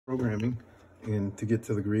Programming, and to get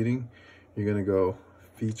to the greeting, you're going to go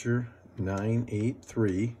feature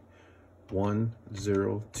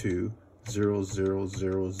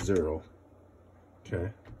 983-102-0000.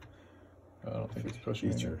 Okay. I don't think it's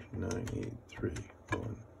pushing feature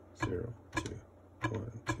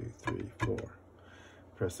 983-102-123-4.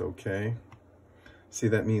 Press OK. See,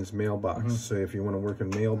 that means mailbox. So if you want to work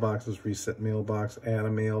in mailboxes, reset mailbox, add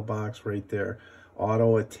a mailbox right there.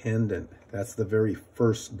 Auto attendant. That's the very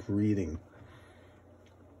first greeting.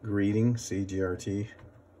 Greeting, CGRT.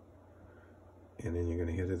 And then you're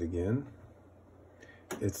going to hit it again.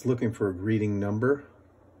 It's looking for a greeting number.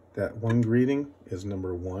 That one greeting is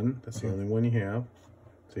number 1. That's the only one you have.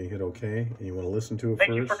 So you hit OK, and you want to listen to it first.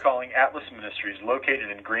 Thank you for calling Atlas Ministries,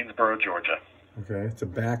 located in Greensboro, Georgia. Okay, to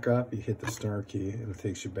back up, you hit the star key, and it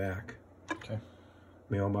takes you back. Okay.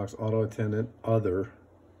 Mailbox, auto attendant, other.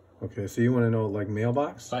 Okay, so you want to know, like,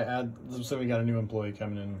 mailbox? So we got a new employee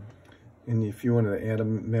coming in. And if you wanted to add a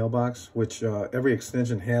mailbox, which every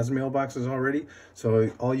extension has mailboxes already,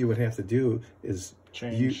 so all you would have to do is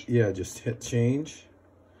change. Just hit change,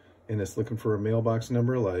 and it's looking for a mailbox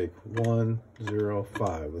number like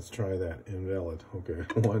 105. Let's try that. Invalid. Okay,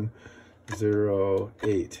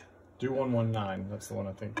 108. Do 119. That's the one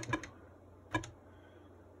I think.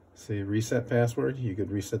 Say reset password. You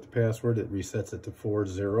could reset the password. It resets it to 4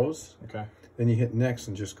 zeros. Okay. Then you hit next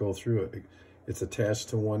and just go through it. It's attached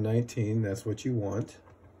to 119. That's what you want.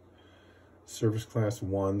 Service class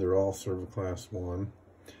 1. They're all service class 1.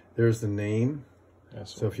 There's the name.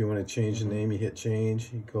 Yes, so if you want to change the name, you hit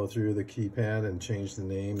change. You go through the keypad and change the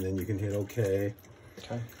name. Then you can hit OK.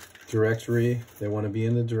 Okay. Directory. They want to be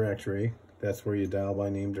in the directory. That's where you dial by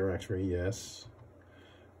name directory. Yes.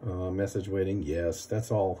 Message waiting. Yes. That's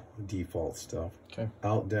all default stuff. Okay.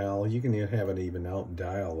 Out dial. You can have it even out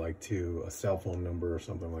dial like to a cell phone number or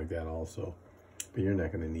something like that also. But you're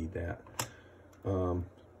not going to need that.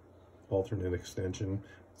 Alternate extension.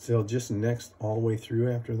 So just next all the way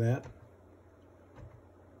through after that.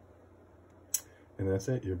 And that's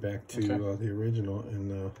it. You're back to the original,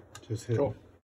 and just hit